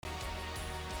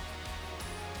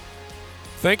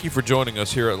Thank you for joining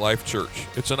us here at Life Church.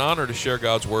 It's an honor to share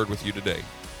God's Word with you today.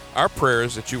 Our prayer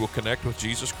is that you will connect with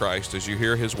Jesus Christ as you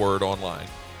hear His Word online.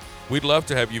 We'd love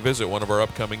to have you visit one of our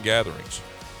upcoming gatherings.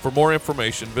 For more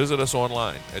information, visit us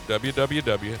online at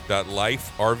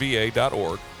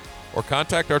www.liferva.org or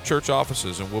contact our church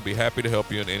offices and we'll be happy to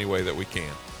help you in any way that we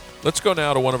can. Let's go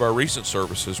now to one of our recent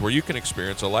services where you can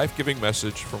experience a life-giving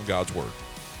message from God's Word.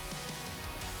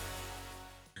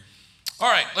 All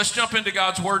right, let's jump into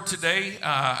God's Word today.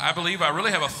 I believe I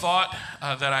really have a thought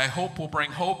that I hope will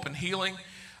bring hope and healing,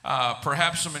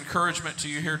 perhaps some encouragement to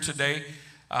you here today.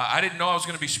 I didn't know I was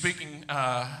going to be speaking,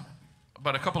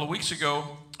 but a couple of weeks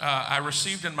ago, I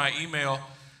received in my email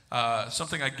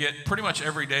something I get pretty much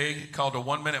every day called a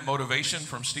 1-minute motivation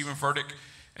from Stephen Furtick.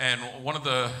 And one of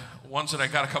the ones that I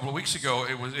got a couple of weeks ago,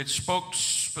 it spoke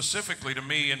specifically to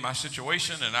me and my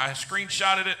situation, and I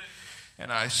screenshotted it. And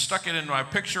I stuck it in my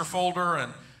picture folder,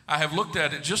 and I have looked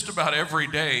at it just about every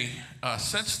day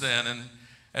since then. And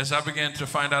as I began to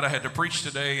find out I had to preach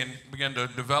today and began to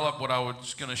develop what I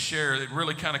was going to share, it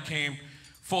really kind of came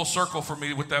full circle for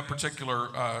me with that particular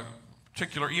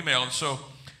email. And so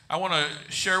I want to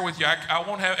share with you. I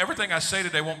won't have everything I say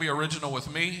today won't be original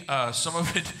with me. Some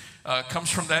of it comes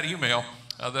from that email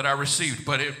that I received,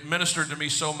 but it ministered to me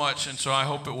so much, and so I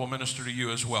hope it will minister to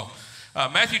you as well.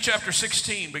 Matthew chapter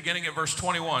 16, beginning at verse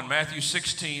 21. Matthew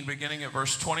 16, beginning at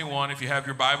verse 21. If you have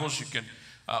your Bibles, you can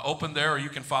open there or you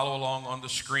can follow along on the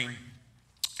screen.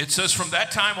 It says, "From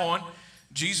that time on,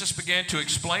 Jesus began to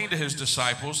explain to his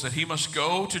disciples that he must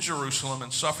go to Jerusalem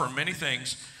and suffer many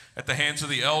things at the hands of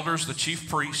the elders, the chief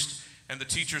priests, and the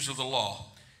teachers of the law,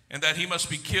 and that he must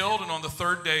be killed and on the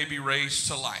third day be raised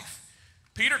to life.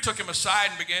 Peter took him aside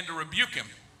and began to rebuke him.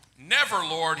 'Never,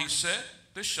 Lord,' he said,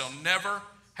 'this shall never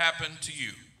happen to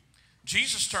you.'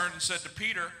 Jesus turned and said to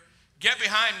Peter, 'Get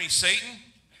behind me, Satan.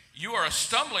 You are a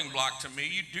stumbling block to me.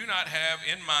 You do not have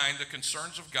in mind the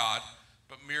concerns of God,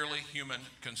 but merely human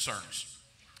concerns.'"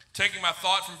 Taking my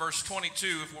thought from verse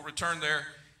 22, if we'll return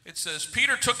there, it says,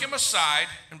 "Peter took him aside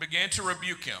and began to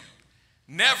rebuke him.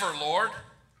 'Never, Lord,'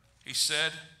 he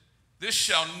said, 'this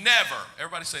shall never,'"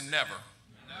 everybody say never,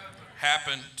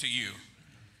 "happen to you.'"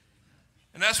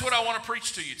 And that's what I want to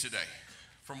preach to you today.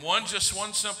 From just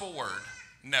one simple word,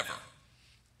 never.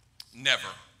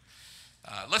 Never.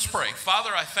 Let's pray.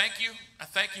 Father, I thank you. I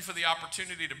thank you for the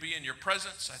opportunity to be in your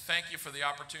presence. I thank you for the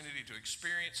opportunity to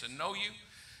experience and know you.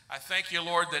 I thank you,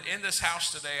 Lord, that in this house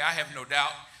today, I have no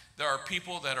doubt there are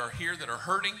people that are here that are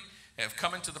hurting, have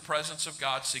come into the presence of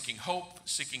God seeking hope,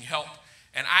 seeking help.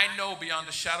 And I know beyond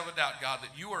a shadow of a doubt, God,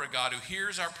 that you are a God who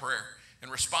hears our prayer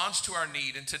and responds to our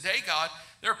need. And today, God,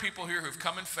 there are people here who've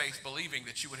come in faith believing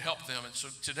that you would help them. And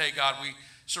so today, God, we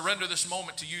surrender this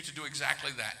moment to you to do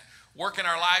exactly that. Work in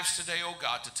our lives today, oh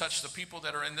God, to touch the people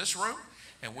that are in this room.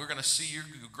 And we're going to see you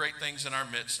do great things in our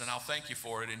midst. And I'll thank you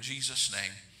for it in Jesus'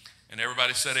 name. And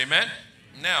everybody said amen.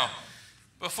 Now,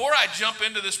 before I jump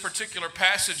into this particular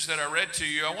passage that I read to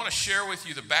you, I want to share with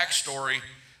you the backstory,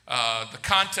 the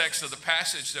context of the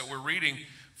passage that we're reading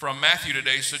from Matthew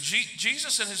today. So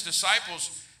Jesus and his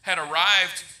disciples had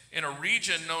arrived in a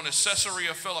region known as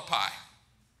Caesarea Philippi.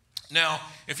 Now,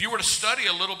 if you were to study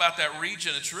a little about that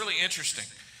region, it's really interesting.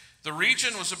 The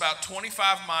region was about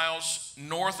 25 miles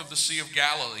north of the Sea of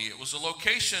Galilee. It was a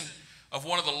location of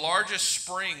one of the largest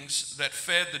springs that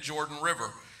fed the Jordan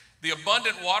River. The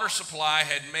abundant water supply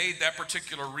had made that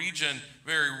particular region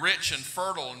very rich and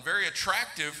fertile and very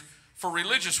attractive for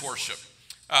religious worship.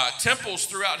 Temples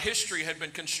throughout history had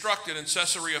been constructed in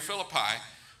Caesarea Philippi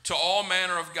to all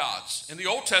manner of gods. In the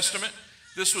Old Testament,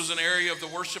 this was an area of the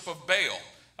worship of Baal,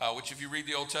 which if you read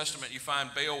the Old Testament, you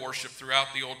find Baal worship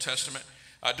throughout the Old Testament.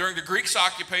 During the Greeks'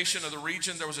 occupation of the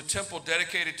region, there was a temple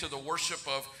dedicated to the worship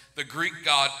of the Greek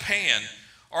god Pan.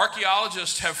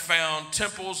 Archaeologists have found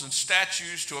temples and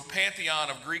statues to a pantheon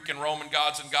of Greek and Roman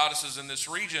gods and goddesses in this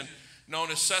region known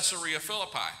as Caesarea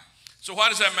Philippi. So why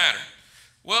does that matter?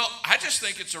 Well, I just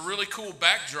think it's a really cool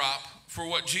backdrop for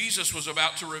what Jesus was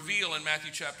about to reveal in Matthew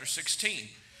chapter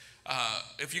 16.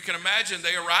 If you can imagine,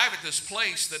 they arrive at this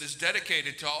place that is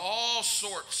dedicated to all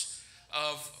sorts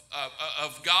of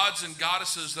gods and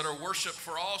goddesses that are worshiped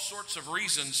for all sorts of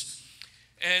reasons.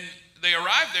 And they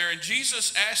arrive there, and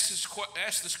Jesus asked this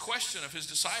question of his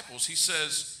disciples. He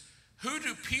says, "Who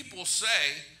do people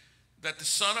say that the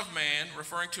Son of Man,"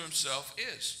 referring to himself,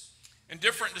 "is?" And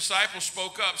different disciples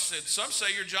spoke up, said, "Some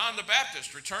say you're John the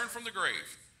Baptist, returned from the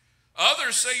grave.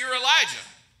 Others say you're Elijah.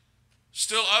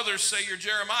 Still others say you're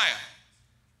Jeremiah.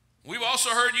 We've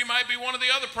also heard you might be one of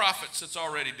the other prophets that's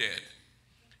already dead."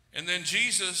 And then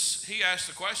Jesus, he asked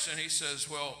the question, he says,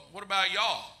 "Well, what about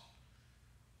y'all?"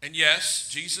 And yes,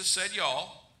 Jesus said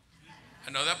y'all.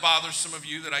 I know that bothers some of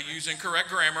you that I use incorrect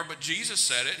grammar, but Jesus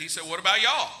said it. He said, what about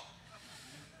y'all?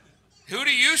 Who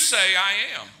do you say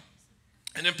I am?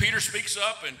 And then Peter speaks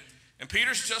up, and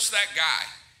Peter's just that guy.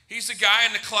 He's the guy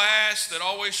in the class that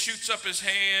always shoots up his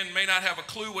hand, may not have a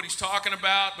clue what he's talking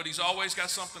about, but he's always got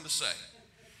something to say.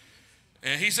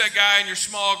 And he's that guy in your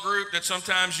small group that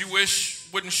sometimes you wish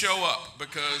wouldn't show up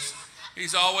because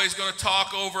he's always going to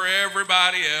talk over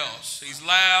everybody else. He's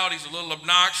loud, he's a little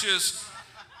obnoxious.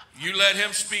 You let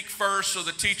him speak first so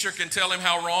the teacher can tell him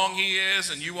how wrong he is,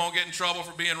 and you won't get in trouble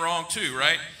for being wrong too,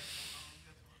 right?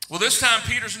 Well, this time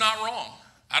Peter's not wrong.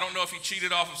 I don't know if he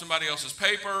cheated off of somebody else's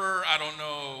paper. I don't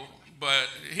know, but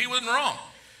he wasn't wrong.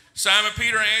 Simon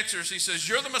Peter answers, he says,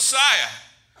 you're the Messiah,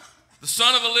 the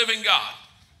Son of the living God.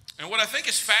 And what I think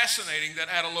is fascinating, that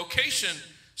at a location,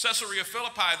 Caesarea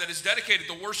Philippi, that is dedicated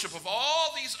to worship of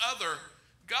all these other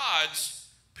gods,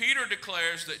 Peter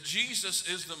declares that Jesus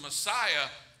is the Messiah,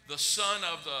 the Son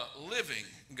of the living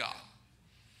God.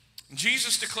 And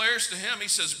Jesus declares to him, he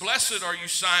says, blessed are you,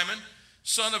 Simon,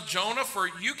 son of Jonah, for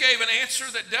you gave an answer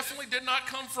that definitely did not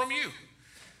come from you,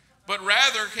 but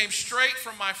rather came straight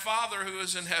from my Father who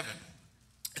is in heaven.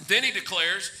 And then he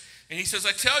declares, and he says,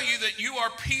 I tell you that you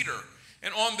are Peter,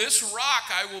 and on this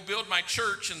rock I will build my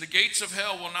church, and the gates of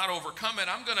hell will not overcome it.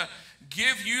 I'm going to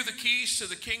give you the keys to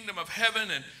the kingdom of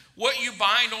heaven, and what you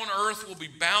bind on earth will be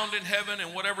bound in heaven,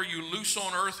 and whatever you loose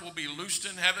on earth will be loosed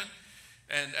in heaven.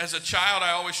 And as a child,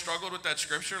 I always struggled with that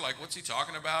scripture. Like, what's he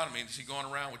talking about? I mean, is he going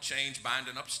around with chains,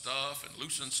 binding up stuff and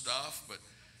loosening stuff? But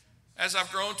as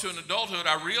I've grown to an adulthood,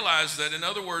 I realized that, in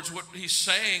other words, what he's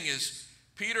saying is,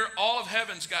 Peter, all of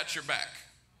heaven's got your back.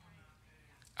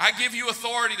 I give you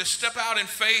authority to step out in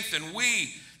faith, and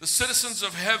we, the citizens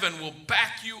of heaven, will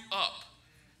back you up.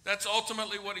 That's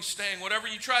ultimately what he's saying. Whatever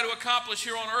you try to accomplish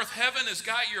here on earth, heaven has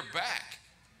got your back.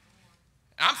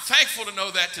 I'm thankful to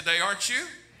know that today, aren't you?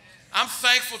 I'm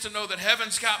thankful to know that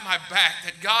heaven's got my back,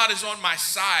 that God is on my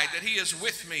side, that he is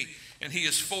with me and he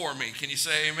is for me. Can you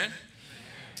say amen? Amen.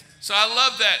 So I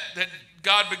love that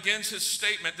God begins his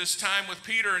statement this time with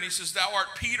Peter, and he says, thou art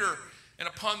Peter, and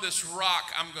upon this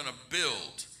rock I'm going to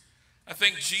build. I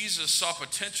think Jesus saw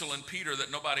potential in Peter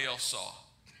that nobody else saw.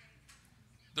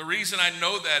 The reason I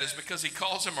know that is because he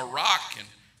calls him a rock, and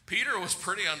Peter was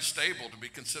pretty unstable to be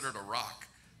considered a rock,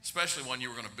 especially one you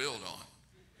were going to build on.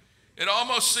 It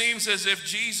almost seems as if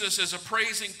Jesus is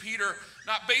appraising Peter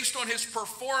not based on his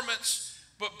performance,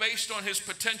 but based on his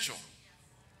potential.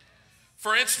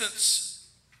 For instance,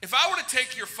 if I were to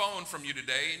take your phone from you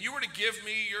today and you were to give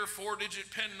me your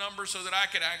 4-digit PIN number so that I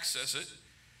could access it,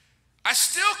 I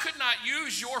still could not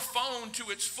use your phone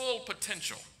to its full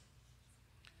potential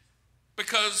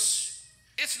because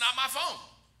it's not my phone.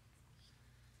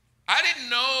 I didn't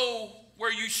know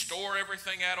where you store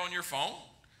everything at on your phone.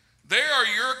 They are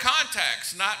your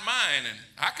contacts, not mine. And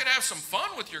I could have some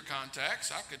fun with your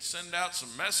contacts. I could send out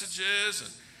some messages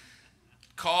and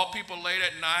call people late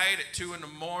at night at 2 in the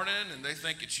morning, and they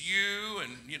think it's you,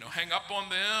 and hang up on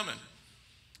them.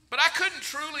 But I couldn't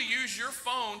truly use your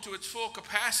phone to its full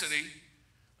capacity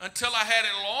until I had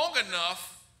it long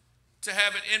enough to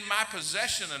have it in my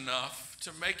possession enough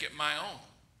to make it my own.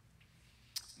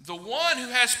 The one who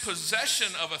has possession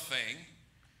of a thing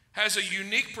has a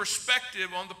unique perspective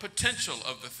on the potential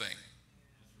of the thing.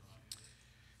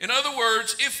 In other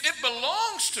words, if it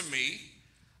belongs to me,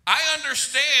 I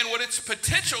understand what its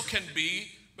potential can be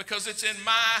because it's in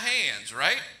my hands,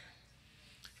 right?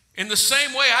 In the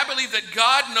same way, I believe that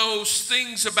God knows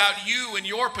things about you and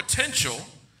your potential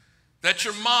that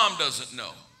your mom doesn't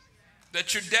know,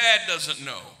 that your dad doesn't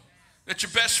know, that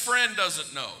your best friend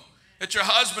doesn't know, that your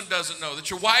husband doesn't know, that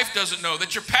your wife doesn't know,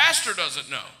 that your pastor doesn't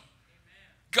know.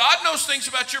 God knows things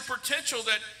about your potential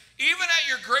that even at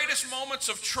your greatest moments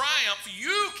of triumph,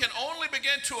 you can only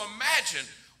begin to imagine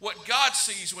what God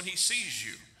sees when he sees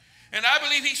you. And I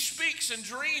believe he speaks and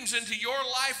dreams into your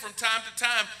life from time to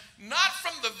time, not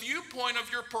from the viewpoint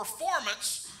of your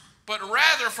performance, but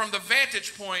rather from the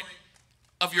vantage point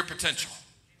of your potential.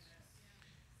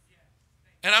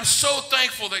 And I'm so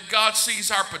thankful that God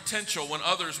sees our potential when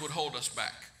others would hold us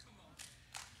back,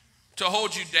 to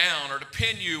hold you down or to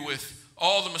pin you with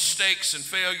all the mistakes and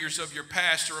failures of your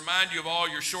past, to remind you of all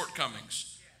your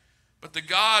shortcomings. But the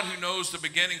God who knows the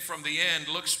beginning from the end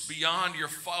looks beyond your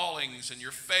fallings and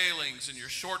your failings and your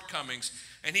shortcomings,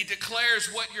 and he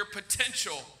declares what your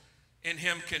potential in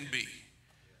him can be.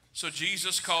 So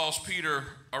Jesus calls Peter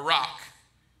a rock,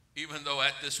 even though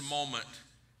at this moment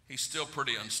he's still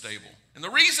pretty unstable. And the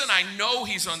reason I know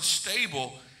he's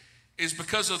unstable is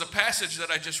because of the passage that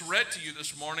I just read to you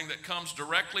this morning that comes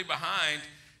directly behind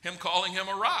him calling him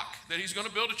a rock that he's going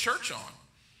to build a church on.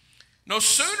 No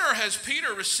sooner has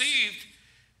Peter received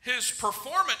his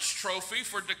performance trophy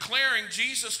for declaring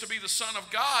Jesus to be the Son of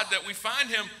God that we find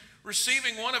him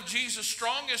receiving one of Jesus'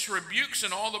 strongest rebukes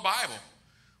in all the Bible,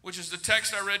 which is the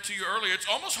text I read to you earlier. It's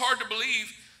almost hard to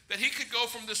believe that he could go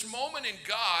from this moment in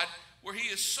God where he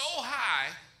is so high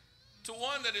to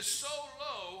one that is so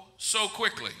low so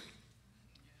quickly.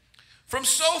 From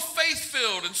so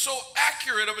faith-filled and so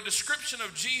accurate of a description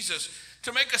of Jesus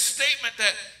to make a statement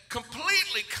that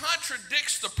completely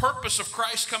contradicts the purpose of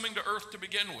Christ coming to earth to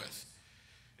begin with.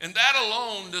 And that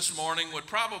alone this morning would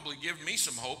probably give me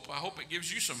some hope. I hope it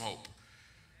gives you some hope.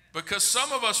 Because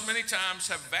some of us many times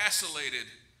have vacillated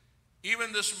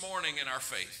even this morning in our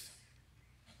faith.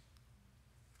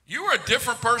 You were a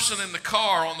different person in the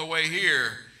car on the way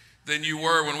here than you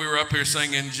were when we were up here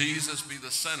singing, Jesus be the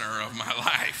center of my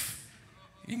life.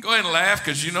 You can go ahead and laugh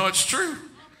because you know it's true.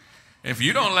 If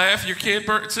you don't laugh, your kid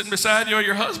sitting beside you or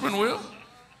your husband will.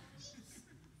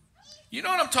 You know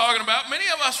what I'm talking about? Many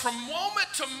of us from moment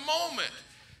to moment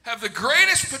have the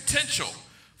greatest potential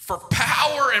for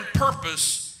power and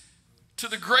purpose to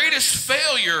the greatest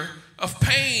failure of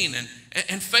pain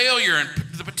and failure and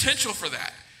the potential for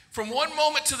that. From one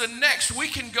moment to the next, we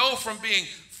can go from being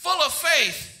full of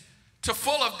faith to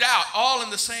full of doubt, all in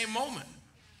the same moment.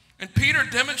 And Peter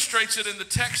demonstrates it in the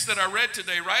text that I read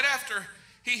today, right after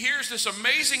he hears this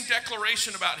amazing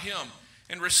declaration about him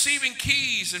and receiving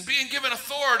keys and being given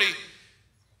authority.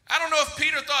 I don't know if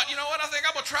Peter thought, you know what, I think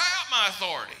I'm going to try out my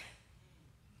authority.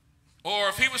 Or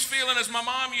if he was feeling, as my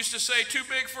mom used to say, too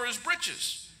big for his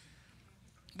britches.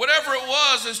 Whatever it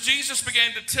was, as Jesus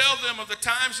began to tell them of the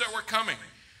times that were coming,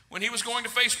 when he was going to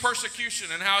face persecution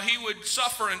and how he would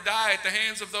suffer and die at the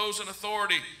hands of those in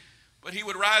authority, but he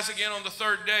would rise again on the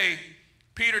third day,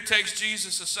 Peter takes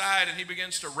Jesus aside and he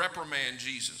begins to reprimand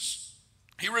Jesus.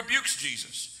 He rebukes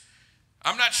Jesus.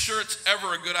 I'm not sure it's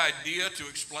ever a good idea to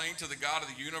explain to the God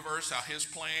of the universe how his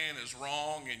plan is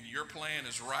wrong and your plan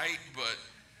is right, but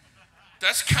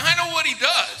that's kind of what he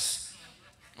does.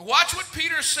 Watch what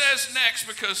Peter says next,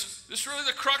 because this is really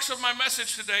the crux of my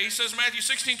message today. He says, Matthew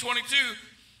 16:22,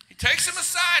 he takes him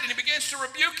aside and he begins to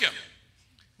rebuke him.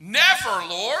 Never,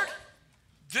 Lord,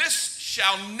 this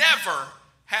shall never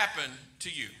happen to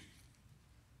you.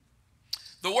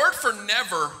 The word for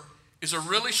never is a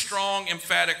really strong,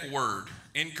 emphatic word.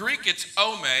 In Greek, it's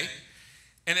ome,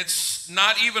 and it's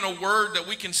not even a word that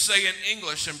we can say in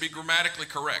English and be grammatically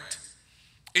correct.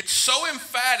 It's so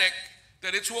emphatic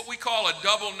that it's what we call a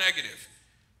double negative.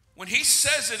 When he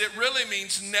says it, it really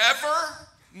means never,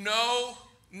 no,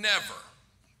 never.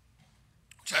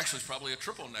 Which actually is probably a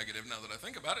triple negative now that I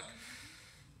think about it.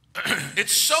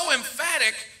 It's so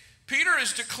emphatic, Peter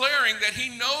is declaring that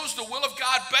he knows the will of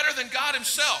God better than God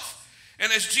himself.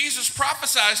 And as Jesus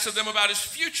prophesies to them about his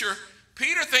future,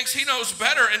 Peter thinks he knows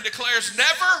better and declares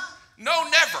never, no,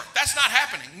 never. That's not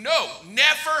happening. No,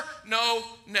 never, no,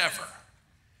 never.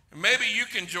 And maybe you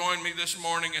can join me this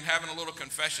morning in having a little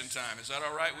confession time. Is that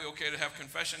all right? We okay to have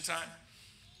confession time?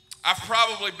 I've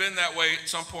probably been that way at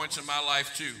some points in my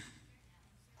life too.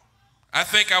 I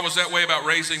think I was that way about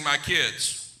raising my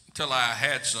kids until I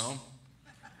had some.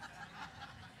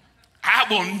 I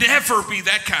will never be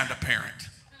that kind of parent.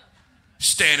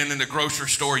 Standing in the grocery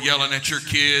store yelling at your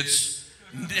kids.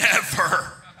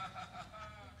 Never.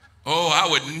 Oh, I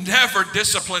would never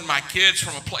discipline my kids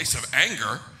from a place of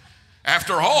anger.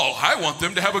 After all, I want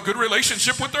them to have a good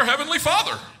relationship with their Heavenly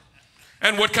Father.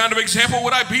 And what kind of example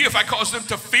would I be if I caused them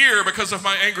to fear because of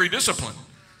my angry discipline?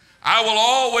 I will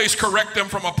always correct them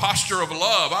from a posture of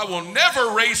love. I will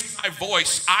never raise my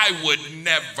voice. I would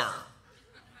never.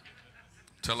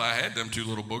 Till I had them two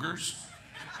little boogers.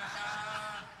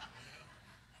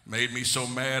 Made me so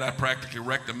mad I practically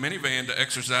wrecked the minivan to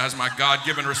exercise my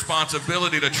God-given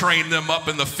responsibility to train them up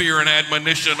in the fear and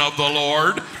admonition of the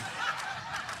Lord.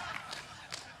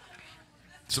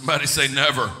 Somebody say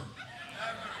never.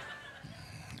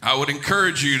 I would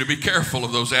encourage you to be careful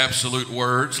of those absolute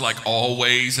words like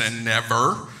always and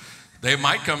never. They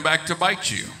might come back to bite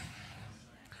you.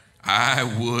 I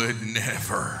would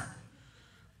never.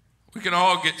 We can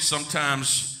all get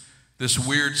sometimes this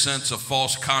weird sense of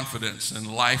false confidence, and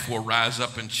life will rise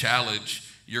up and challenge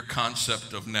your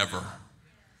concept of never.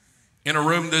 In a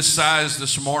room this size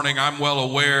this morning, I'm well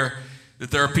aware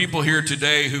that there are people here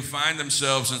today who find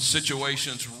themselves in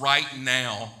situations right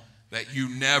now that you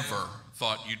never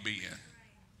thought you'd be in.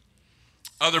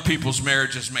 Other people's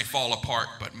marriages may fall apart,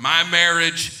 but my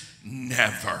marriage,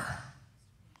 never.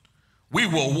 We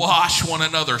will wash one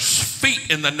another's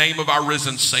feet in the name of our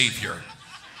risen Savior.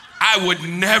 I would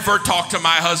never talk to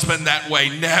my husband that way.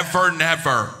 Never,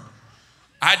 never.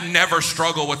 I'd never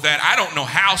struggle with that. I don't know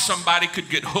how somebody could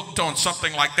get hooked on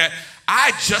something like that.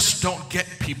 I just don't get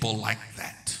people like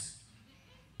that.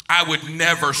 I would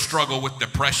never struggle with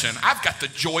depression. I've got the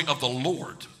joy of the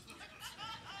Lord.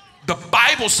 The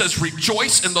Bible says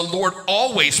rejoice in the Lord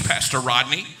always, Pastor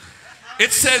Rodney.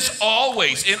 It says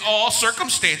always, in all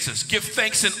circumstances. Give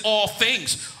thanks in all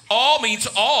things. All means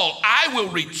all. I will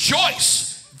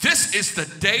rejoice. This is the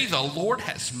day the Lord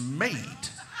has made.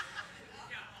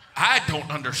 I don't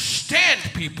understand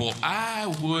people. I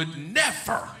would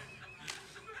never.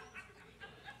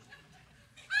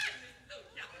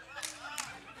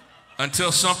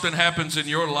 Until something happens in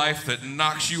your life that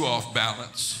knocks you off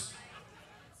balance.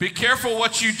 Be careful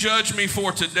what you judge me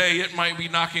for today. It might be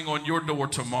knocking on your door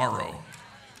tomorrow.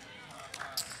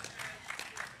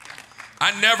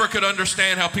 I never could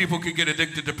understand how people could get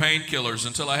addicted to painkillers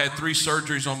until I had 3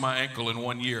 surgeries on my ankle in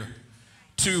 1 year.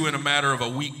 2 in a matter of a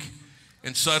week.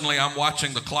 And suddenly I'm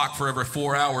watching the clock for every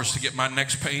 4 hours to get my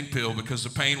next pain pill because the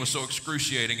pain was so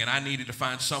excruciating and I needed to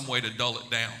find some way to dull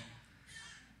it down.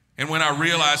 And when I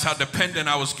realized how dependent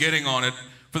I was getting on it,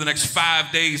 for the next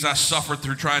 5 days I suffered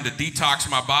through trying to detox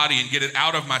my body and get it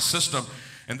out of my system.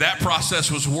 And that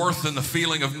process was worse than the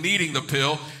feeling of needing the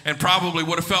pill, and probably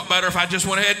would have felt better if I just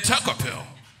went ahead and took a pill.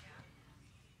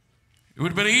 It would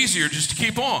have been easier just to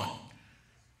keep on.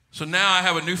 So now I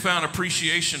have a newfound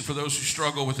appreciation for those who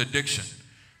struggle with addiction.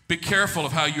 Be careful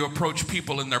of how you approach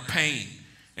people in their pain,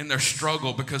 in their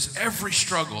struggle, because every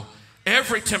struggle,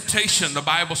 every temptation, the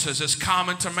Bible says, is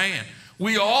common to man.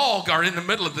 We all are in the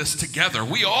middle of this together.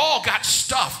 We all got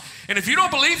stuff. And if you don't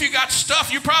believe you got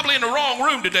stuff, you're probably in the wrong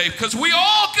room today, because we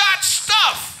all got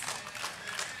stuff.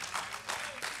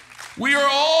 We are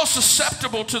all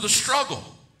susceptible to the struggle.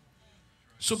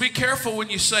 So be careful when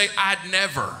you say, I'd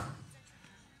never.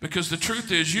 Because the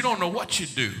truth is, you don't know what you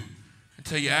do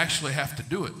until you actually have to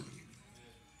do it.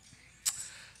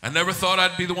 I never thought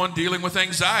I'd be the one dealing with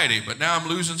anxiety, but now I'm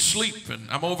losing sleep and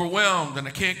I'm overwhelmed and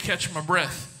I can't catch my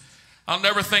breath. I'll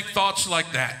never think thoughts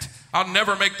like that. I'll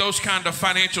never make those kind of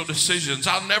financial decisions.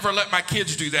 I'll never let my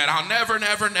kids do that. I'll never.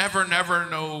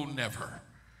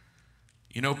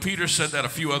 You know, Peter said that a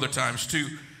few other times too.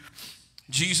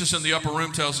 Jesus in the upper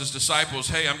room tells his disciples,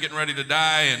 hey, I'm getting ready to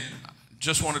die, and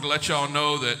just wanted to let y'all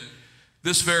know that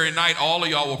this very night, all of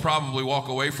y'all will probably walk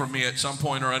away from me at some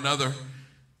point or another.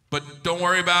 But don't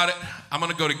worry about it. I'm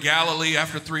going to go to Galilee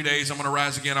after 3 days. I'm going to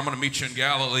rise again. I'm going to meet you in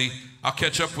Galilee. I'll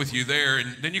catch up with you there.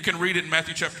 And then you can read it in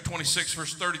Matthew chapter 26,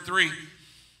 verse 33.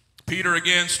 Peter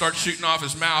again starts shooting off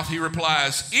his mouth. He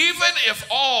replies, even if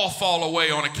all fall away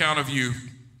on account of you,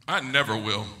 I never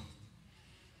will.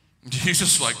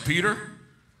 Jesus is like, Peter,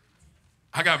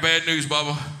 I got bad news,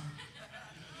 Bubba.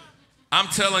 I'm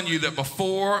telling you that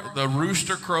before the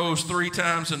rooster crows 3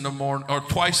 times in the morning, or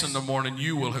twice in the morning,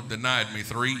 you will have denied me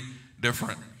 3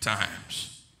 different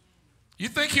times. You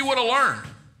think he would have learned,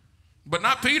 but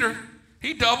not Peter.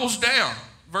 He doubles down.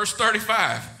 Verse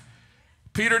 35.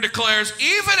 Peter declares,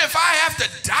 even if I have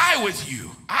to die with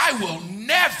you, I will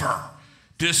never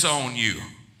disown you.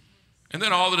 And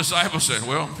then all the disciples said,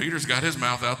 well, Peter's got his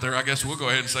mouth out there. I guess we'll go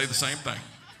ahead and say the same thing.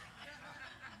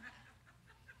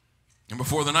 And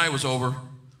before the night was over,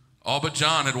 all but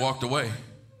John had walked away.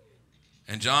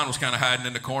 And John was kind of hiding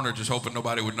in the corner, just hoping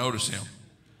nobody would notice him.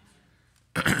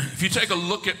 If you take a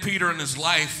look at Peter and his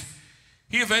life,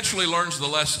 he eventually learns the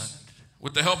lesson.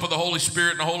 With the help of the Holy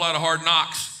Spirit and a whole lot of hard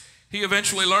knocks, he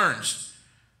eventually learns.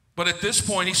 But at this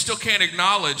point, he still can't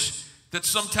acknowledge that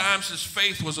sometimes his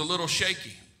faith was a little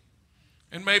shaky.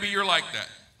 And maybe you're like that.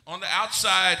 On the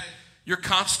outside, you're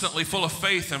constantly full of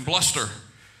faith and bluster.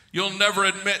 You'll never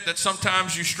admit that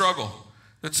sometimes you struggle,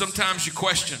 that sometimes you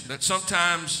question, that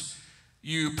sometimes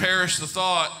you perish the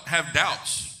thought, have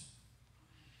doubts.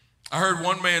 I heard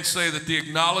one man say that the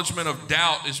acknowledgement of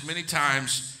doubt is many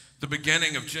times the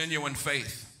beginning of genuine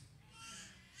faith.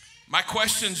 My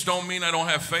questions don't mean I don't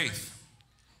have faith.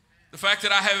 The fact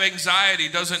that I have anxiety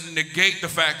doesn't negate the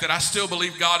fact that I still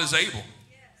believe God is able.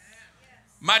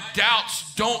 My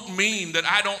doubts don't mean that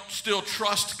I don't still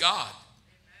trust God.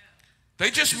 They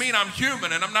just mean I'm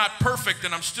human and I'm not perfect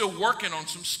and I'm still working on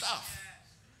some stuff.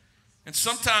 And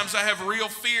sometimes I have real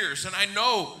fears, and I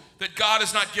know that God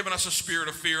has not given us a spirit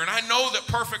of fear, and I know that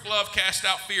perfect love casts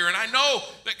out fear, and I know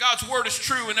that God's word is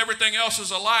true and everything else is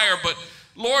a liar. But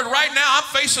Lord, right now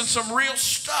I'm facing some real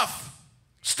stuff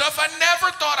I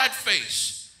never thought I'd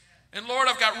face. And Lord,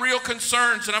 I've got real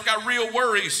concerns and I've got real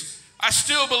worries. I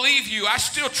still believe you. I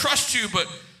still trust you. But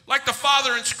like the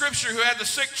father in Scripture who had the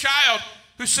sick child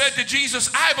who said to Jesus,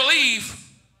 I believe,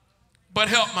 but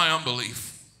help my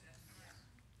unbelief.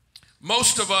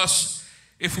 Most of us,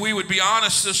 if we would be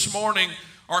honest this morning,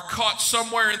 are caught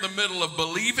somewhere in the middle of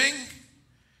believing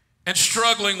and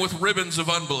struggling with ribbons of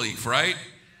unbelief, right?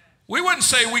 We wouldn't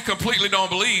say we completely don't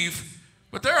believe,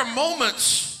 but there are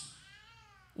moments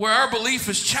where our belief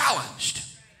is challenged.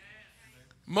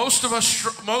 Most of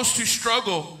us, most who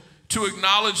struggle to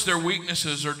acknowledge their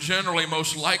weaknesses are generally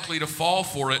most likely to fall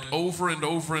for it over and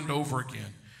over and over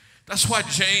again. That's why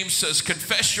James says,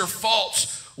 confess your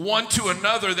faults one to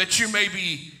another that you may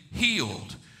be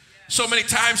healed. So many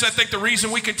times I think the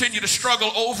reason we continue to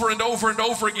struggle over and over and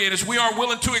over again is we aren't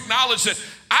willing to acknowledge that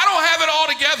I don't have it all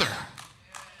together.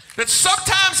 That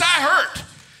sometimes I hurt.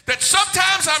 That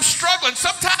sometimes I'm struggling.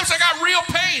 Sometimes I got real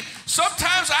pain.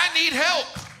 Sometimes I need help.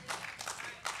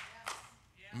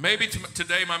 Maybe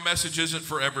today my message isn't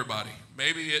for everybody.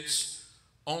 Maybe it's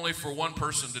only for one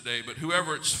person today, but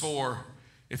whoever it's for,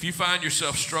 if you find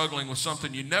yourself struggling with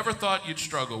something you never thought you'd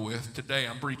struggle with, today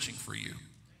I'm preaching for you.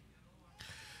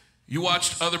 You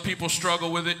watched other people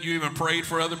struggle with it. You even prayed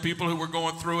for other people who were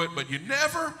going through it, but you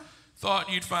never thought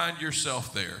you'd find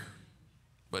yourself there.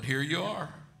 But here you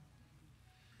are.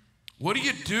 What do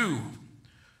you do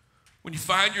when you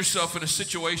find yourself in a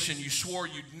situation you swore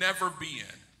you'd never be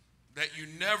in, that you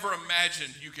never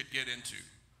imagined you could get into?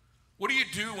 What do you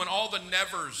do when all the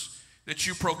nevers that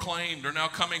you proclaimed are now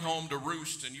coming home to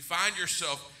roost, and you find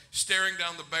yourself staring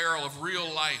down the barrel of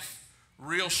real life,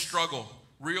 real struggle,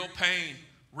 real pain,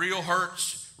 real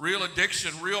hurts, real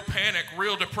addiction, real panic,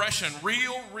 real depression,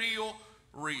 real.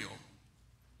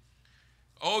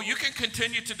 Oh, you can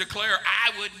continue to declare,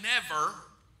 I would never,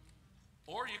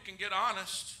 or you can get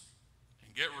honest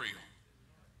and get real.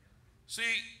 See,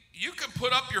 you can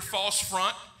put up your false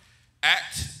front,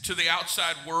 act to the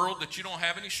outside world that you don't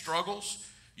have any struggles,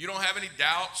 you don't have any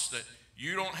doubts, that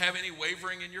you don't have any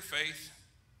wavering in your faith.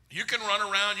 You can run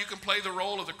around, you can play the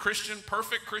role of the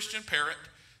perfect Christian parrot,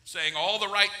 saying all the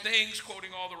right things, quoting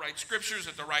all the right scriptures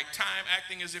at the right time,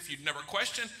 acting as if you'd never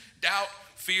question, doubt,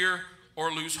 fear,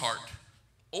 or lose heart.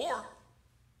 Or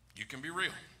you can be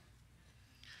real.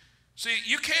 See,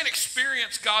 you can't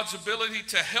experience God's ability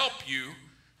to help you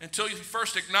until you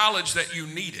first acknowledge that you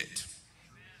need it.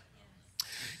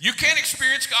 You can't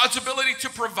experience God's ability to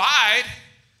provide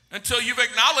until you've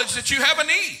acknowledged that you have a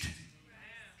need.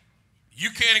 You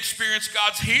can't experience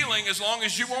God's healing as long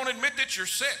as you won't admit that you're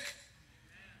sick.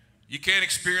 You can't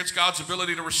experience God's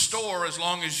ability to restore as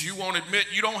long as you won't admit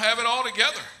you don't have it all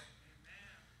together.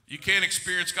 You can't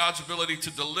experience God's ability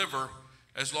to deliver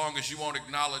as long as you won't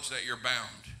acknowledge that you're bound.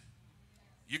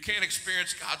 You can't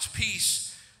experience God's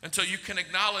peace until you can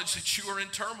acknowledge that you are in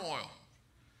turmoil.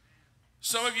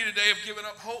 Some of you today have given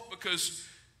up hope because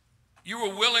you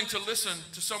were willing to listen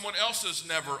to someone else's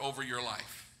never over your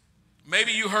life.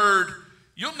 Maybe you heard,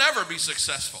 you'll never be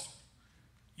successful.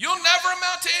 You'll never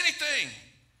amount to anything.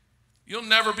 You'll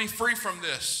never be free from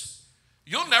this.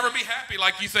 You'll never be happy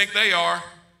like you think they are.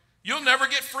 You'll never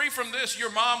get free from this.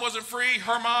 Your mom wasn't free.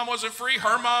 Her mom wasn't free.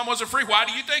 Her mom wasn't free. Why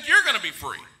do you think you're going to be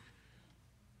free?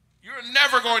 You're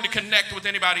never going to connect with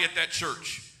anybody at that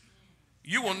church.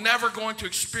 You will never going to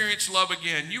experience love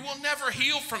again. You will never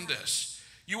heal from this.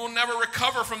 You will never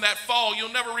recover from that fall.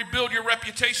 You'll never rebuild your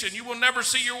reputation. You will never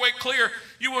see your way clear.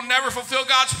 You will never fulfill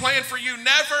God's plan for you.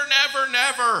 Never, never,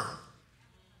 never.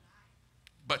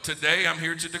 But today I'm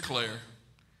here to declare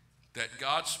that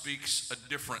God speaks a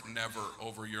different never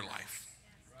over your life.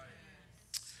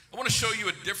 I want to show you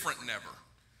a different never.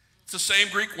 It's the same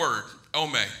Greek word,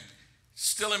 ome.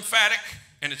 Still emphatic,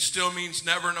 and it still means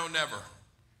never, no, never.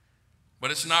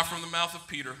 But it's not from the mouth of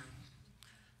Peter.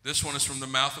 This one is from the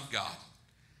mouth of God.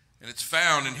 And it's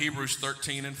found in Hebrews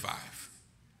 13:5,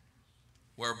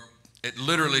 where it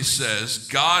literally says,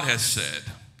 God has said,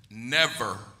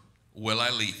 never will I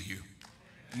leave you.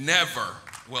 Never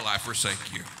will I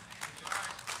forsake you.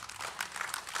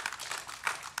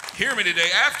 Hear me today.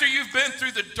 After you've been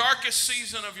through the darkest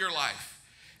season of your life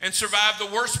and survived the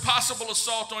worst possible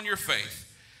assault on your faith,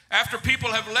 after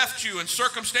people have left you and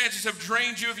circumstances have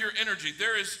drained you of your energy,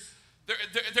 there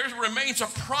remains a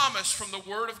promise from the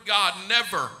Word of God.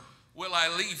 Never will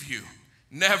I leave you.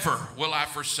 Never will I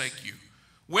forsake you.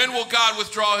 When will God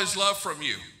withdraw his love from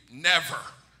you? Never.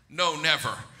 No,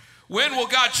 never. When will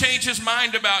God change his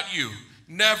mind about you?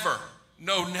 Never.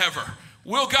 No, never.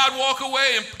 Will God walk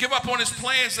away and give up on his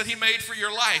plans that he made for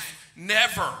your life?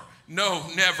 Never. No,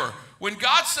 never. When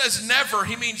God says never,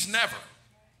 he means never.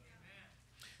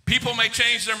 People may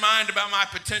change their mind about my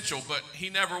potential, but he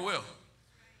never will.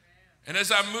 And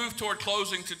as I move toward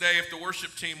closing today, if the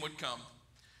worship team would come.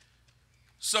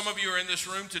 Some of you are in this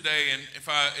room today, and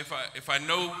if I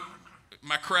know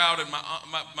my crowd and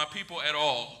my people at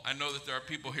all, I know that there are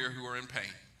people here who are in pain.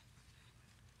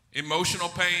 Emotional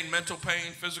pain, mental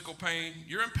pain, physical pain.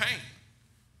 You're in pain.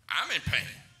 I'm in pain.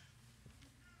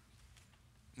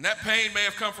 And that pain may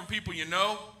have come from people you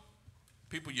know,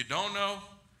 people you don't know.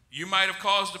 You might have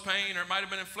caused the pain, or it might have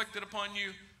been inflicted upon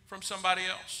you from somebody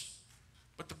else.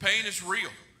 But the pain is real.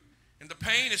 And the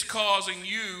pain is causing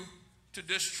you to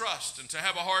distrust and to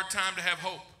have a hard time to have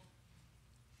hope.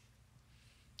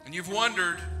 And you've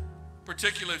wondered,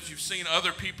 particularly if you've seen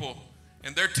other people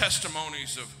and their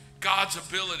testimonies of God's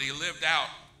ability lived out,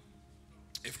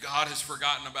 if God has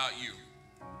forgotten about you.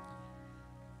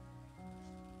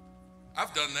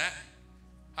 I've done that.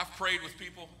 I've prayed with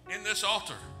people in this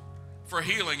altar for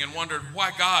healing and wondered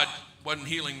why God wasn't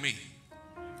healing me.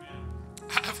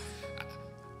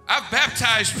 I've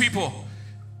baptized people,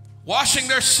 washing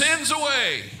their sins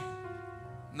away,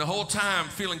 and the whole time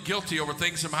feeling guilty over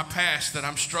things in my past that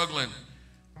I'm struggling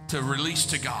to release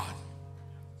to God.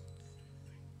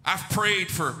 I've prayed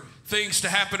for things to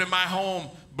happen in my home,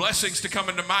 blessings to come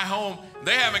into my home.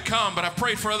 They haven't come, but I've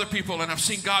prayed for other people, and I've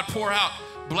seen God pour out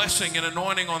blessing and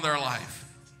anointing on their life.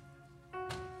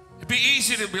 It'd be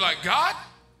easy to be like, God,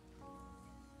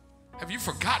 have you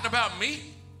forgotten about me?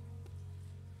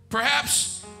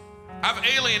 Perhaps I've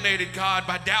alienated God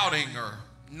by doubting or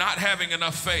not having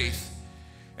enough faith.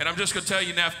 And I'm just going to tell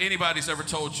you now, if anybody's ever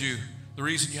told you the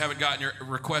reason you haven't gotten your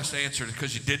request answered is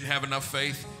because you didn't have enough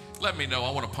faith, let me know.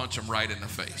 I want to punch them right in the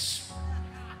face.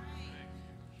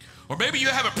 Or maybe you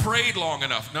haven't prayed long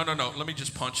enough. No. Let me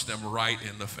just punch them right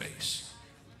in the face.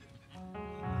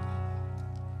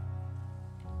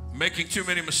 Making too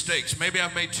many mistakes. Maybe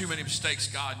I've made too many mistakes,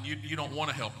 God, and you don't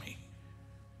want to help me.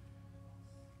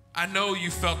 I know you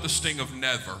felt the sting of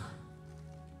never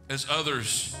as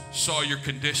others saw your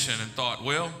condition and thought,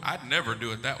 well, I'd never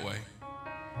do it that way.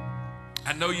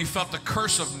 I know you felt the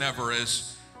curse of never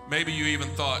as maybe you even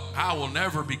thought, I will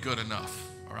never be good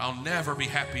enough, or I'll never be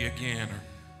happy again, or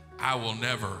I will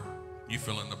never, you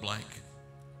fill in the blank.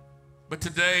 But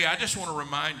today, I just want to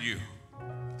remind you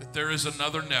that there is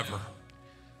another never.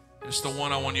 It's the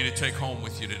one I want you to take home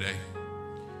with you today.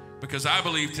 Because I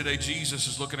believe today Jesus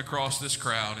is looking across this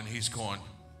crowd and he's going,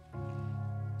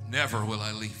 never will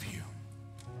I leave you.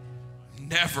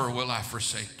 Never will I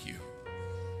forsake you.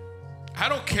 I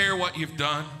don't care what you've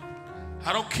done.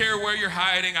 I don't care where you're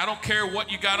hiding. I don't care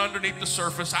what you got underneath the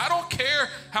surface. I don't care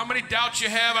how many doubts you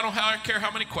have. I don't care how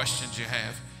many questions you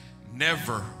have.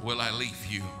 Never will I leave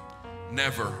you.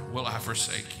 Never will I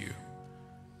forsake you.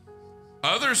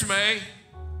 Others may,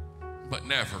 but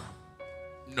never.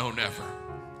 No, never.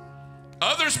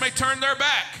 Others may turn their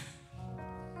back,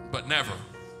 but never.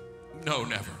 No,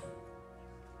 never.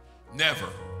 Never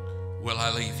will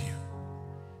I leave you.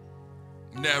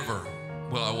 Never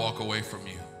will I walk away from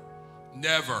you.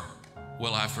 Never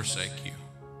will I forsake you.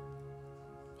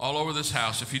 All over this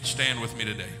house, if you'd stand with me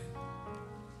today.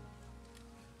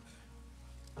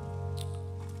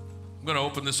 I'm going to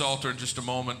open this altar in just a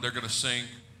moment. They're going to sing.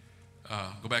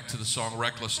 Go back to the song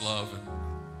Reckless Love. And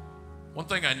one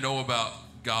thing I know about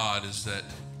God is that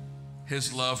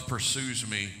his love pursues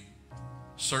me,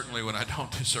 certainly when I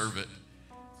don't deserve it.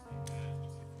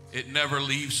 It never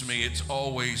leaves me. It's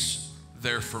always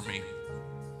there for me.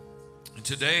 And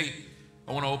today,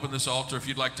 I want to open this altar. If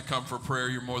you'd like to come for prayer,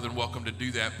 you're more than welcome to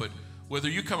do that. But whether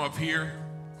you come up here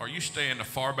or you stay in the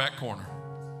far back corner,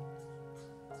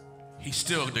 he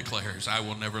still declares, I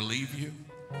will never leave you.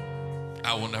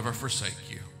 I will never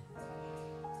forsake you.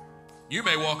 You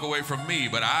may walk away from me,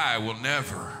 but I will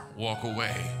never walk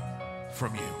away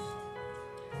from you.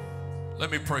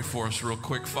 Let me pray for us real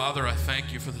quick. Father, I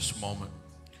thank you for this moment.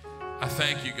 I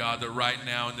thank you, God, that right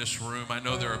now in this room, I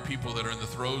know there are people that are in the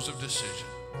throes of decision,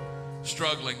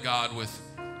 struggling, God, with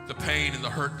the pain and the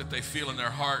hurt that they feel in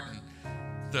their heart and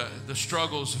the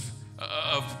struggles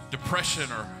of depression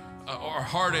or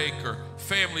heartache or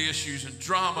family issues and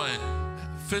drama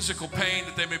and physical pain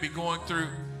that they may be going through,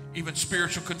 even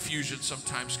spiritual confusion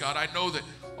sometimes, God. I know that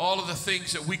all of the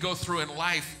things that we go through in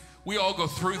life, we all go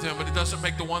through them, but it doesn't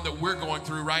make the one that we're going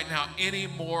through right now any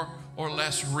more or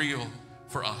less real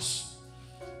for us.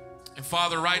 And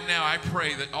Father, right now I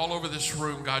pray that all over this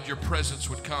room, God, your presence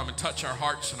would come and touch our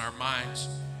hearts and our minds,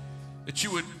 that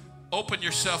you would open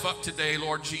yourself up today,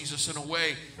 Lord Jesus, in a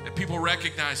way that people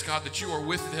recognize, God, that you are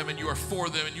with them and you are for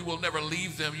them and you will never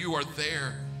leave them. You are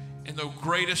there in the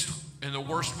greatest and the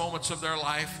worst moments of their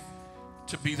life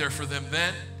to be there for them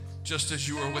then, just as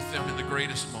you are with them in the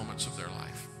greatest moments of their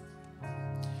life.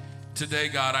 Today,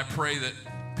 God, I pray that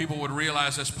people would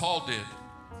realize, as Paul did,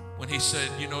 when he said,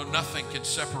 you know, nothing can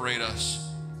separate us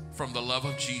from the love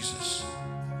of Jesus.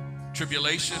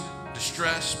 Tribulation,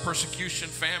 distress, persecution,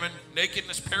 famine,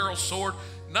 nakedness, peril, sword,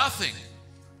 nothing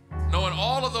knowing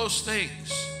all of those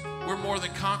things, we're more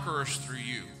than conquerors through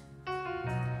you.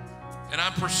 And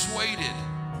I'm persuaded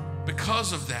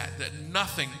because of that, that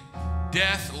nothing,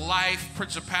 death, life,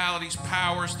 principalities,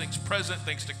 powers, things present,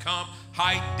 things to come,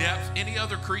 height, depth, any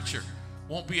other creature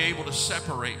won't be able to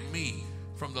separate me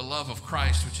from the love of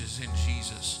Christ, which is in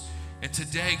Jesus. And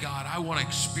today, God, I want to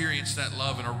experience that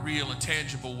love in a real and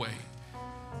tangible way.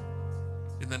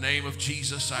 In the name of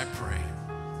Jesus, I pray.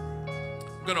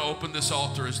 I'm going to open this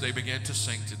altar as they begin to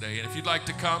sing today. And if you'd like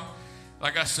to come,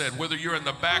 like I said, whether you're in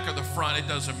the back or the front, it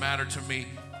doesn't matter to me.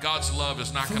 God's love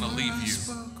is not going to leave you.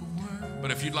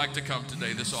 But if you'd like to come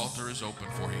today, this altar is open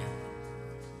for you.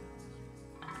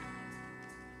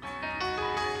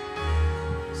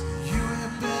 You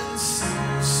have been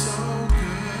so good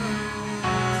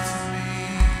to me.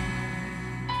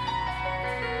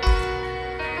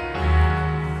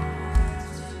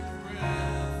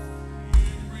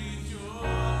 You breathe your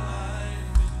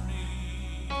life in me.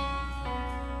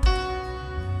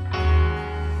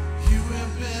 You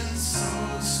have been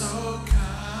so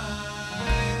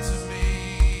kind to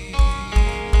me.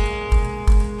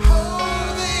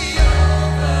 Oh, the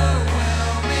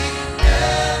overwhelming,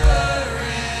 never-ending,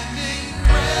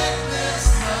 reckless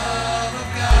love of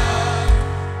God.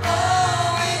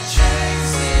 Oh, it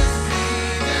chases me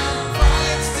down,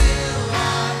 fights till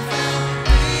I'm found,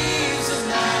 leaves a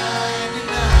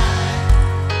 99.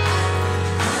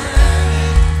 Earn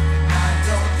it, and I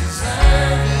don't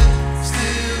deserve it.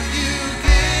 Still, you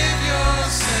give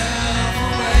yourself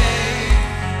away.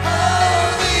 Oh,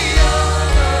 the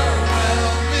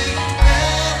overwhelming,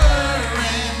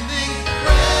 never-ending,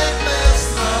 reckless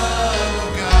love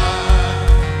of God.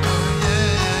 Oh,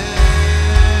 yeah.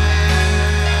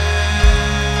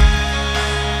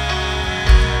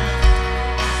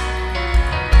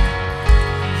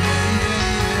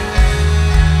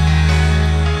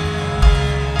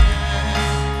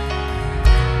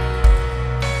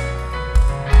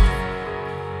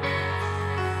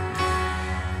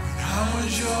 When I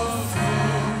was your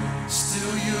foe,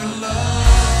 still your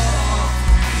love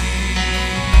for me.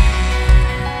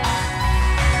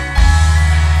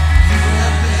 You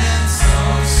have been so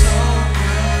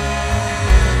good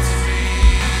to me.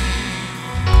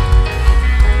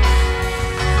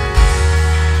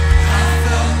 I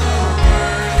felt no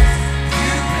worth,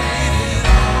 you paid it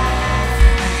all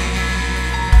for me.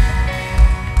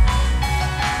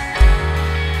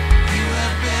 You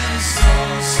have been so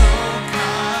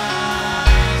kind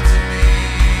to me.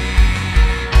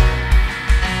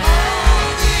 Oh,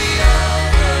 the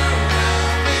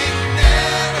overwhelming,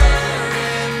 never-ending,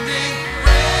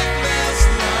 reckless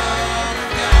love of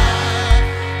God.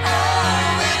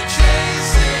 Oh, it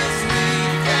chases me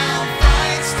down,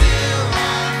 fights till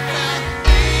I'm found,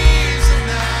 leaves a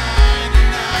 99.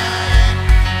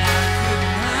 I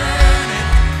couldn't earn it,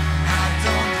 I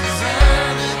don't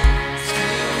deserve it.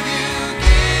 Still, you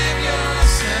give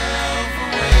yourself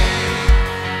away.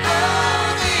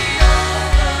 Oh, the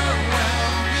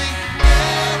overwhelming,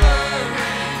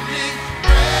 never-ending,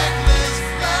 reckless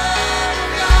love of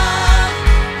God.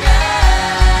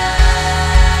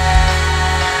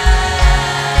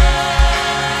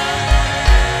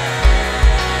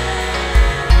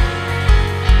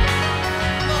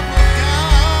 Love of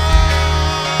God.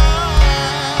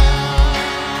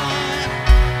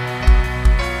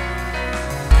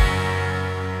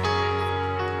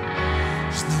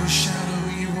 There's no shadow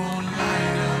you won't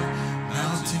light up,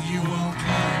 mountain you won't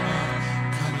climb up,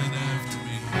 coming after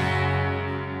me.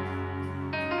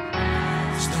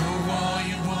 There's no wall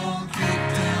you won't kick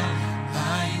down,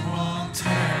 lie you won't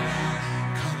tear down,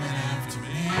 coming after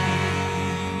me.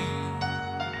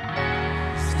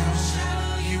 There's no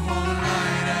shadow you won't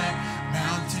light up,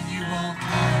 mountain you won't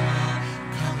climb up,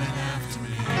 coming after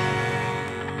me.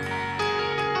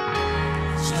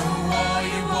 There's no wall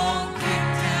you won't kick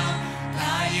down,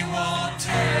 lie you won't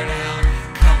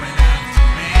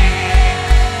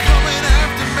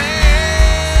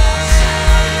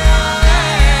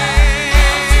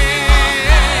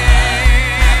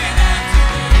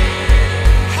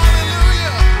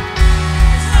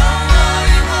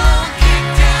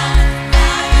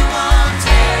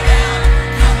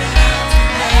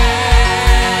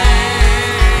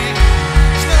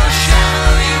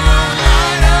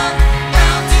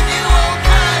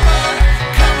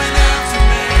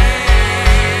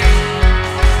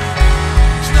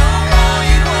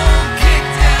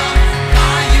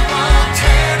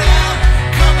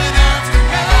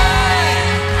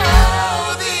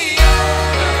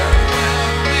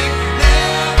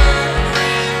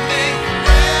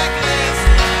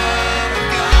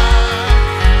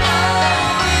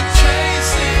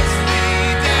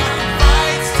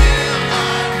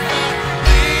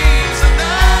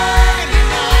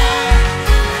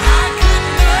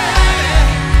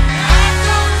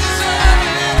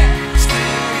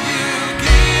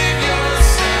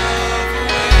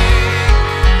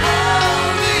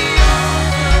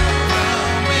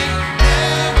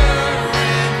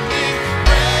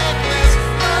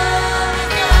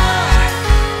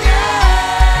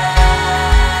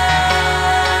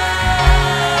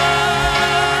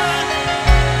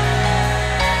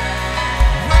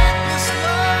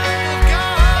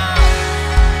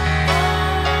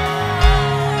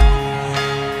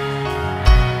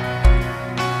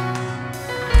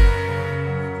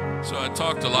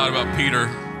talked a lot about Peter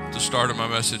at the start of my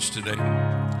message today.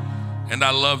 And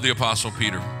I love the Apostle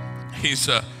Peter. He's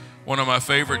one of my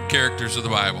favorite characters of the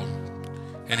Bible.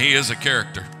 And he is a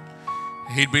character.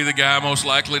 He'd be the guy most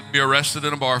likely to be arrested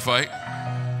in a bar fight.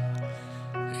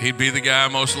 He'd be the guy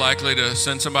most likely to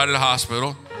send somebody to the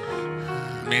hospital.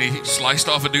 I mean, he sliced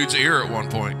off a dude's ear at one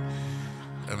point.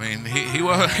 I mean, he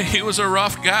was a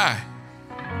rough guy.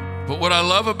 But what I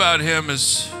love about him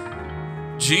is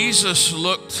Jesus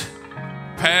looked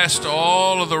past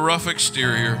all of the rough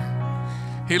exterior.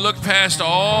 He looked past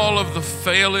all of the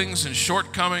failings and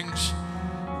shortcomings,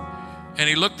 and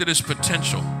he looked at his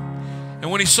potential.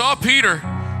 And when he saw Peter,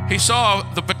 he saw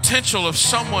the potential of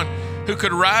someone who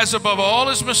could rise above all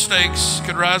his mistakes,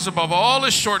 could rise above all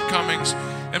his shortcomings,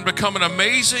 and become an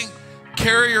amazing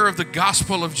carrier of the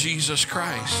gospel of Jesus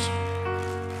Christ.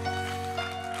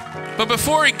 But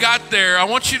before he got there, I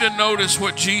want you to notice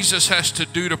what Jesus has to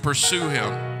do to pursue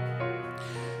him.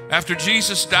 After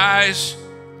Jesus dies,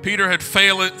 Peter had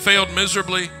failed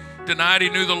miserably, denied he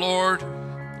knew the Lord.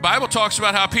 The Bible talks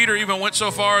about how Peter even went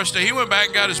so far as to he went back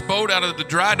and got his boat out of the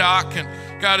dry dock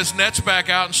and got his nets back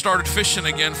out and started fishing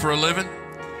again for a living.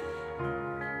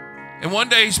 And one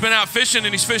day he's been out fishing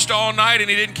and he's fished all night and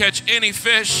he didn't catch any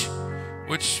fish,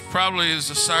 which probably is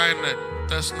a sign that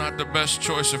that's not the best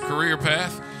choice of career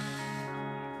path.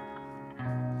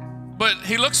 But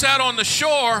he looks out on the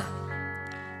shore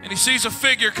and he sees a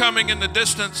figure coming in the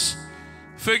distance.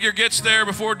 Figure gets there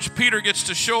before Peter gets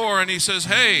to shore and he says,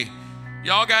 "Hey,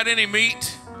 y'all got any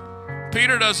meat?"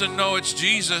 Peter doesn't know it's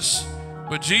Jesus,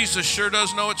 but Jesus sure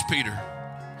does know it's Peter.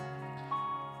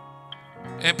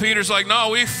 And Peter's like, "No,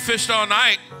 we fished all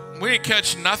night. We ain't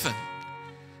catch nothing."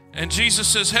 And Jesus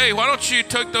says, "Hey, why don't you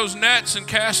take those nets and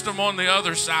cast them on the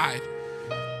other side?"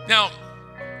 Now,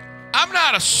 I'm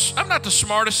not the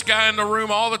smartest guy in the room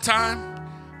all the time,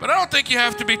 but I don't think you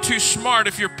have to be too smart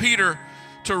if you're Peter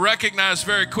to recognize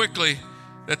very quickly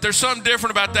that there's something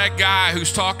different about that guy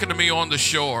who's talking to me on the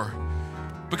shore.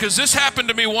 Because this happened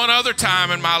to me one other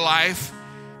time in my life,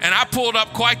 and I pulled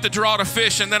up quite the draw to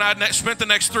fish, and then I spent the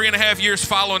next 3.5 years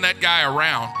following that guy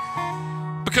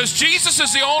around. Because Jesus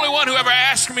is the only one who ever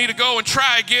asked me to go and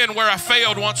try again where I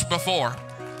failed once before.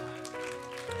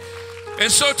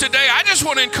 And so today, I just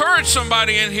want to encourage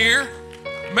somebody in here.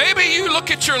 Maybe you look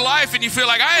at your life and you feel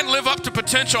like I didn't live up to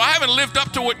potential. I haven't lived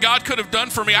up to what God could have done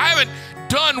for me. I haven't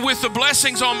done with the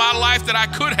blessings on my life that I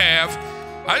could have.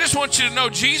 I just want you to know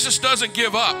Jesus doesn't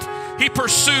give up. He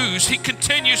pursues. He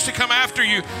continues to come after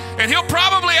you. And he'll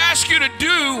probably ask you to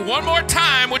do one more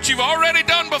time what you've already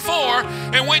done before.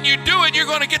 And when you do it, you're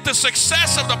going to get the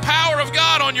success of the power of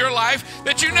God on your life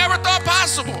that you never thought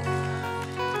possible.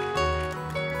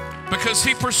 Because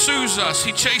he pursues us.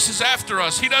 He chases after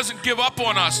us. He doesn't give up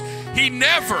on us. He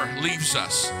never leaves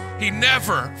us. He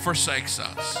never forsakes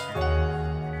us.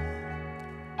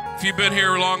 If you've been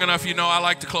here long enough, you know I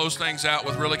like to close things out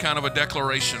with really kind of a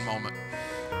declaration moment.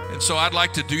 And so I'd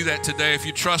like to do that today. If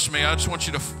you trust me, I just want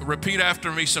you to repeat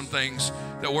after me some things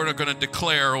that we're going to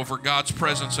declare over God's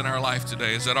presence in our life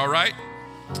today. Is that all right?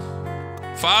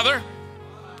 Father,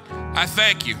 I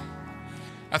thank you.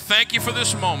 I thank you for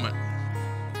this moment.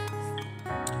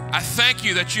 I thank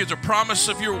you that you have the promise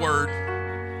of your word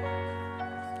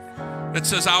that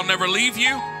says, I'll never leave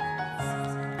you.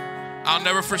 I'll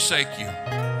never forsake you.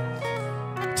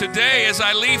 Today, as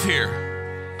I leave here,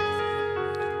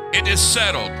 it is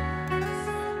settled.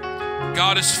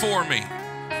 God is for me.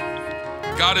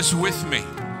 God is with me.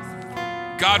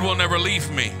 God will never leave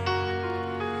me.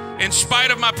 In spite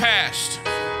of my past,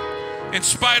 in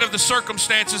spite of the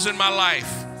circumstances in my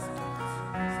life,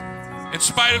 in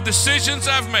spite of decisions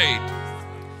I've made,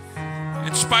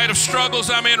 in spite of struggles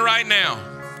I'm in right now,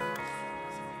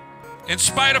 in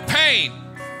spite of pain,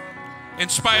 in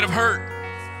spite of hurt,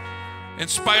 in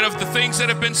spite of the things that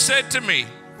have been said to me,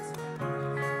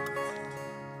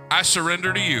 I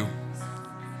surrender to you.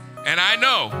 And I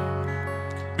know,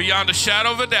 beyond a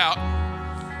shadow of a doubt,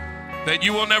 that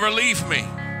you will never leave me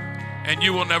and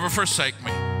you will never forsake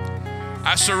me.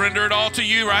 I surrender it all to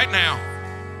you right now.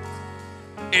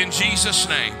 In Jesus'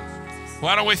 name.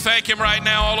 Why don't we thank him right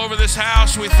now all over this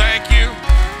house? We thank you.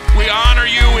 We honor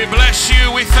you. We bless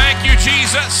you. We thank you,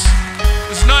 Jesus.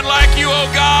 There's none like you, oh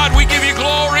God. We give you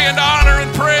glory and honor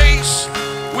and praise.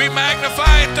 We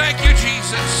magnify and thank you,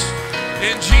 Jesus.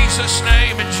 In Jesus'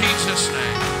 name, in Jesus'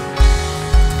 name.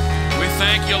 We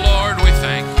thank you, Lord. We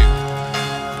thank you.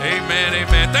 Amen,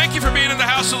 amen. Thank you for being in the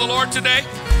house of the Lord today.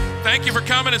 Thank you for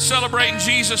coming and celebrating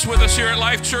Jesus with us here at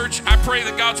Life Church. I pray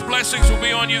that God's blessings will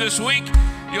be on you this week.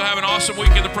 You'll have an awesome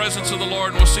week in the presence of the Lord,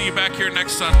 and we'll see you back here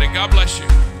next Sunday. God bless you.